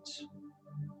swords.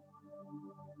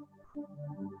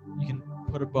 You can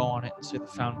put a bow on it and say the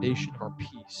foundation of our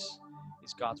peace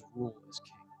is God's rule as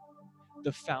king.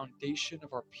 The foundation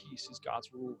of our peace is God's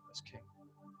rule as king.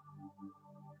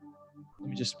 Let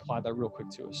me just apply that real quick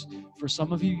to us. For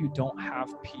some of you, you don't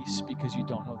have peace because you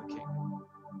don't know the king.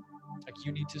 Like,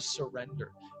 you need to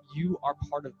surrender. You are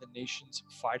part of the nations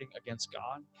fighting against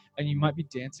God, and you might be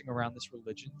dancing around this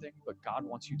religion thing, but God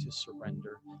wants you to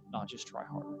surrender, not just try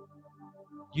harder.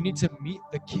 You need to meet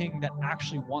the king that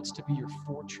actually wants to be your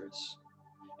fortress.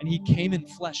 And he came in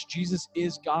flesh. Jesus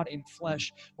is God in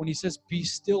flesh. When he says, be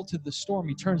still to the storm,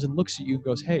 he turns and looks at you and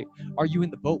goes, hey, are you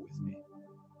in the boat with me?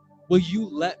 Will you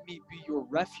let me be your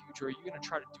refuge, or are you going to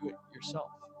try to do it yourself?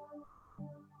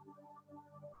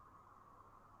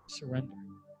 Surrender.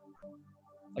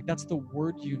 Like, that's the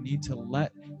word you need to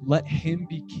let him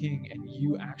be king and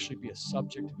you actually be a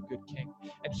subject of a good king.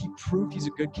 And he proved he's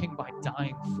a good king by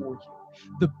dying for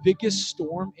you. The biggest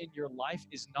storm in your life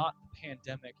is not the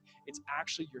pandemic. It's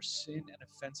actually your sin and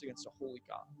offense against a holy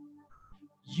God.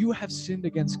 You have sinned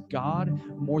against God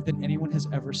more than anyone has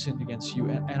ever sinned against you.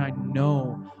 And I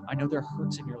know there are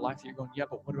hurts in your life that you're going, yeah,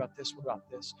 but what about this? What about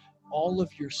this? All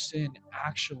of your sin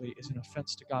actually is an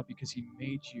offense to God because he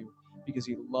made you, because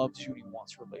he loves you and he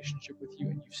wants a relationship with you,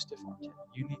 and you stiff-armed him.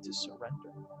 You need to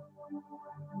surrender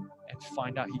and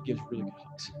find out he gives really good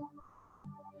hugs.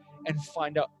 And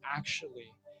find out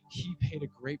actually he paid a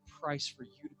great price for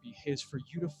you to be his, for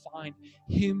you to find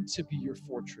him to be your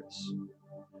fortress.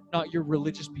 Not your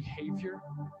religious behavior,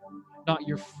 not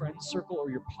your friend circle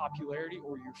or your popularity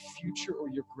or your future or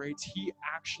your grades. He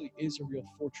actually is a real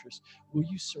fortress. Will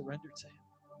you surrender to him?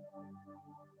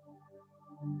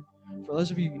 For those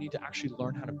of you, you need to actually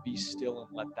learn how to be still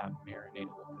and let that marinate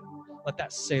a little bit. Let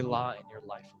that Selah in your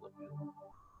life a little bit.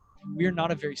 We are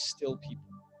not a very still people.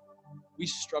 We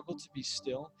struggle to be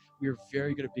still. We are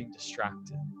very good at being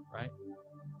distracted, right?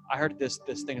 I heard this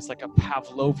thing. It's like a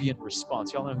Pavlovian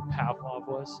response. Y'all know who Pavlov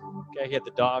was? Okay, he had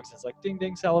the dogs. It's like ding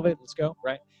ding, salivate, let's go,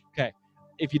 right? Okay,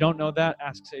 if you don't know that,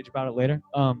 ask Sage about it later.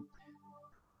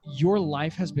 Your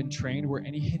life has been trained where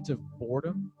any hint of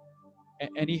boredom,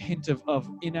 any hint of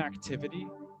inactivity,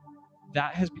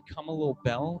 that has become a little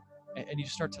bell, and you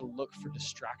start to look for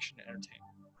distraction and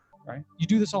entertainment, right? You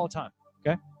do this all the time,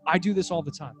 okay? I do this all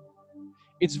the time.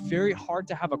 It's very hard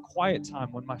to have a quiet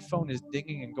time when my phone is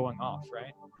dinging and going off,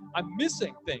 right? I'm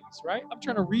missing things, right? I'm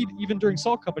trying to read even during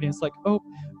Salt Company. It's like,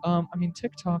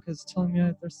 TikTok is telling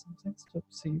me there's some things to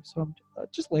see, so I'm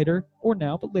just later or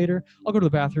now, but later. I'll go to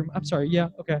the bathroom. I'm sorry. Yeah,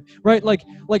 okay, right? Like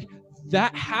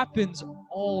that happens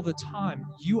all the time.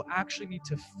 You actually need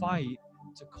to fight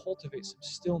to cultivate some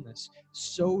stillness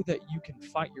so that you can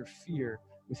fight your fear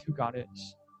with who God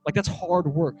is. Like, that's hard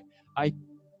work.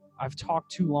 I've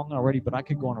talked too long already, but I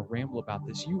could go on a ramble about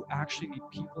this. You actually need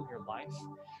people in your life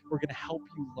who are going to help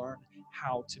you learn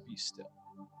how to be still.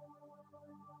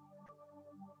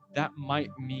 That might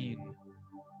mean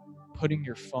putting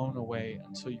your phone away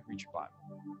until you read your Bible.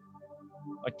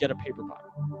 Like get a paper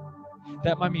Bible.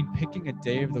 That might mean picking a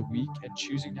day of the week and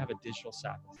choosing to have a digital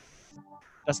Sabbath.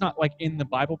 That's not like in the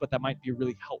Bible, but that might be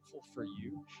really helpful for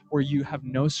you, where you have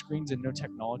no screens and no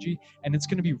technology, and it's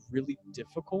going to be really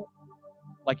difficult.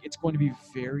 Like it's going to be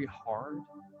very hard,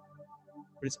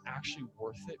 but it's actually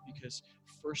worth it because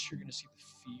first you're going to see the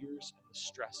fears and the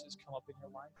stresses come up in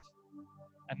your life.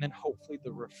 And then hopefully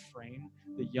the refrain,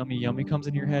 the yummy, yummy comes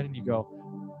in your head and you go,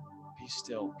 be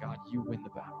still, God, you win the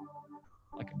battle.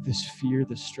 Like this fear,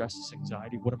 this stress, this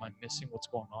anxiety, what am I missing? What's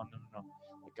going on? No.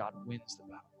 Like God wins the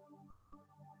battle.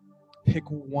 Pick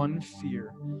one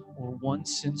fear or one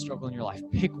sin struggle in your life.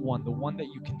 Pick one, the one that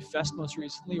you confessed most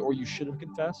recently or you should have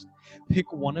confessed.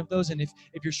 Pick one of those, and if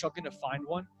you're struggling to find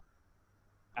one,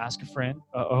 ask a friend.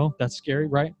 That's scary,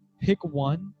 right? Pick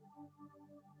one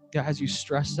that has you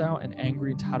stressed out and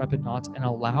angry and tied up in knots, and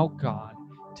allow God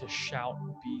to shout,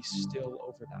 be still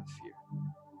over that fear.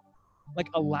 Like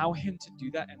allow him to do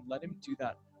that and let him do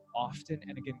that often,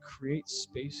 and again, create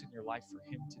space in your life for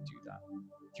him to do that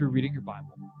through reading your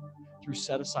Bible, through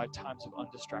set aside times of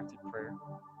undistracted prayer,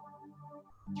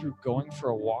 through going for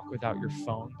a walk without your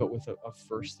phone, but with a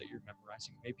verse that you're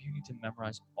memorizing. Maybe you need to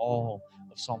memorize all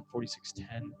of Psalm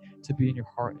 46:10 to be in your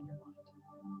heart and your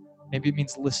mind. Maybe it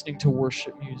means listening to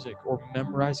worship music or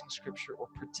memorizing scripture or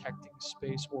protecting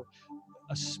space or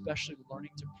especially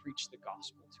learning to preach the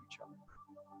gospel to each other.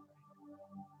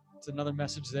 It's another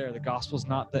message there. The gospel is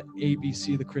not the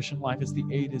ABC, the Christian life, it's the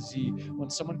A to Z. When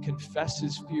someone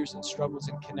confesses fears and struggles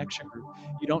in connection group,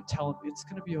 you don't tell them it's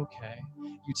going to be okay.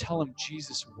 You tell them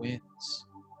Jesus wins.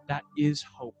 That is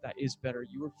hope. That is better.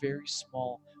 You are very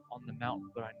small on the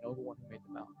mountain, but I know the one who made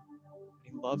the mountain.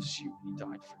 He loves you and he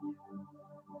died for you.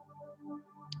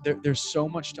 There's so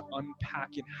much to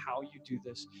unpack in how you do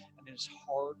this, and it is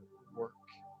hard work.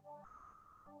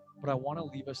 But I want to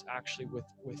leave us actually with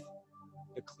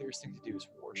the clearest thing to do is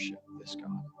worship this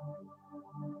God.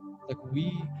 Like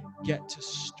we get to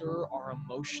stir our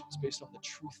emotions based on the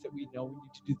truth that we know. We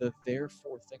need to do the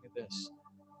therefore thing of this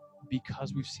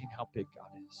because we've seen how big God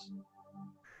is.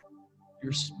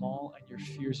 You're small and your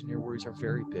fears and your worries are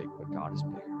very big, but God is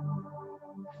bigger.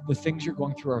 The things you're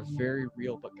going through are very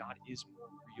real, but God is more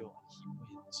real and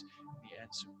he wins in the end.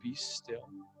 So be still.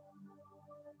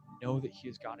 Know that he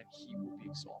is God and he will be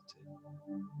exalted.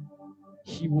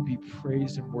 He will be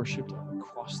praised and worshipped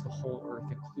across the whole earth,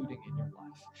 including in your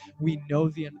life. We know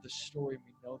the end of the story and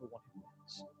we know the one who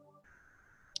wins.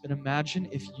 And imagine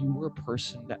if you were a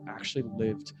person that actually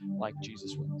lived like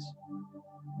Jesus wins.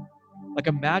 Like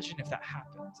imagine if that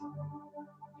happened.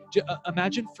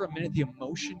 Imagine for a minute the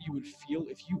emotion you would feel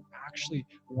if you actually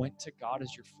went to God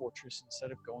as your fortress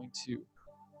instead of going to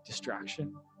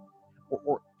distraction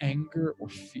or anger or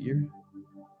fear.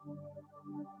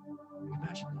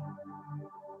 Imagine that.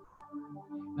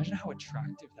 Imagine how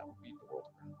attractive that would be to the world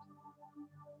around.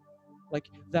 Like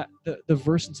that, the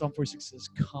verse in Psalm 46 says,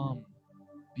 "Come,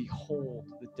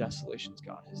 behold the desolations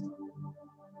God has done."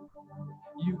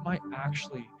 You might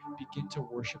actually begin to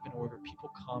worship in a way where people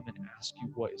come and ask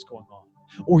you what is going on.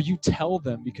 Or you tell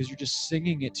them because you're just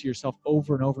singing it to yourself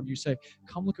over and over, and you say,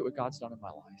 "Come look at what God's done in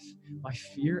my life. My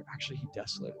fear, actually, he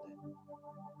desolated it.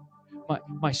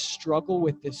 My struggle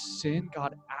with this sin,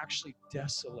 God actually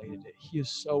desolated it. He is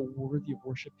so worthy of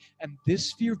worship. And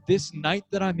this fear, this night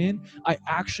that I'm in, I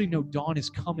actually know dawn is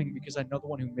coming because I know the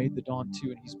one who made the dawn too,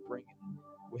 and he's bringing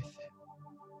it with him."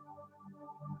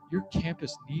 Your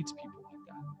campus needs people like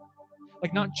that.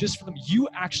 Like not just for them. You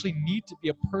actually need to be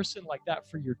a person like that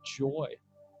for your joy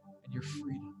and your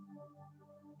freedom.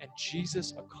 And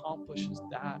Jesus accomplishes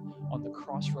that on the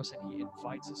cross for us, and he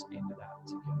invites us into that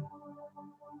together.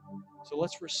 So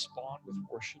let's respond with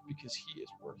worship because he is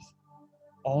worth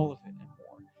all of it and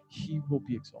more. He will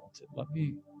be exalted. Let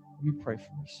me pray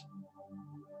for us.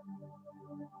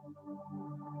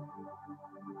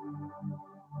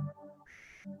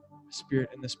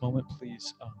 Spirit, in this moment,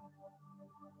 please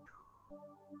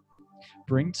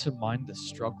bring to mind the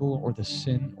struggle or the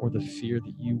sin or the fear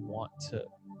that you want to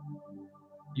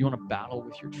battle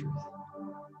with your truth.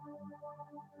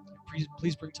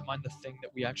 Please bring to mind the thing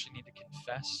that we actually need to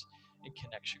confess in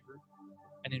connection group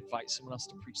and invite someone else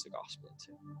to preach the gospel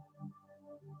into.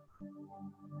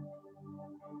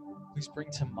 Please bring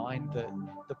to mind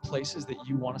the places that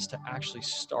you want us to actually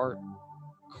start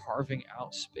carving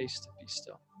out space to be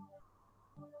still.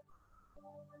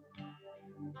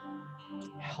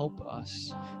 Help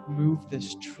us move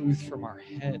this truth from our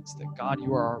heads that God,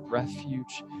 you are our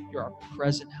refuge, you're our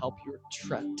present help, you're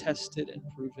tested and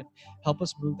proven. Help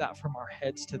us move that from our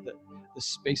heads to the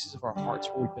spaces of our hearts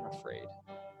where we've been afraid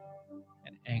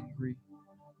and angry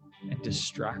and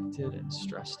distracted and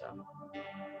stressed out.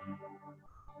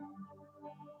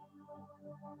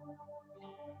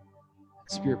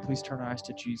 Spirit, please turn our eyes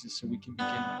to Jesus so we can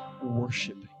begin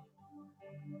worshiping.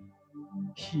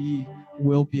 He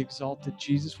will be exalted.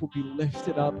 Jesus will be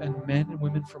lifted up, and men and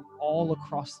women from all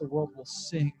across the world will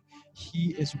sing,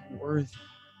 He is worthy.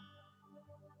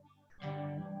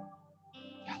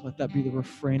 Yeah, let that be the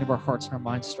refrain of our hearts and our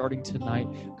minds starting tonight,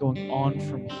 going on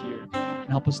from here, and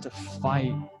help us to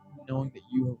fight knowing that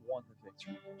you have won the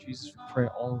victory. Jesus, we pray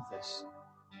all of this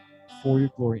for your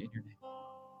glory in your name.